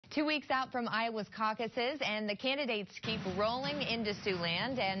2 weeks out from Iowa's caucuses, and the candidates keep rolling into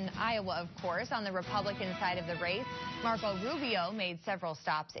Siouxland and Iowa, of course, on the Republican side of the race. Marco Rubio made several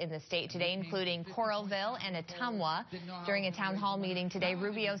stops in the state today, including Coralville and Ottumwa. During a town hall meeting today,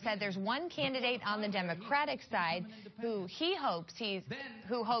 Rubio said there's one candidate on the Democratic side who hopes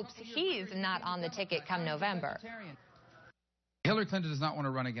he's not on the ticket come November. Hillary Clinton does not want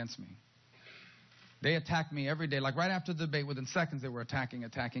to run against me. They attack me every day. Like right after the debate, within seconds, they were attacking,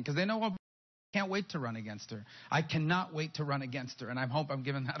 because they know I can't wait to run against her. I cannot wait to run against her, and I hope I'm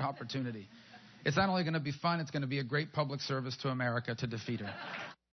given that opportunity. It's not only going to be fun, it's going to be a great public service to America to defeat her.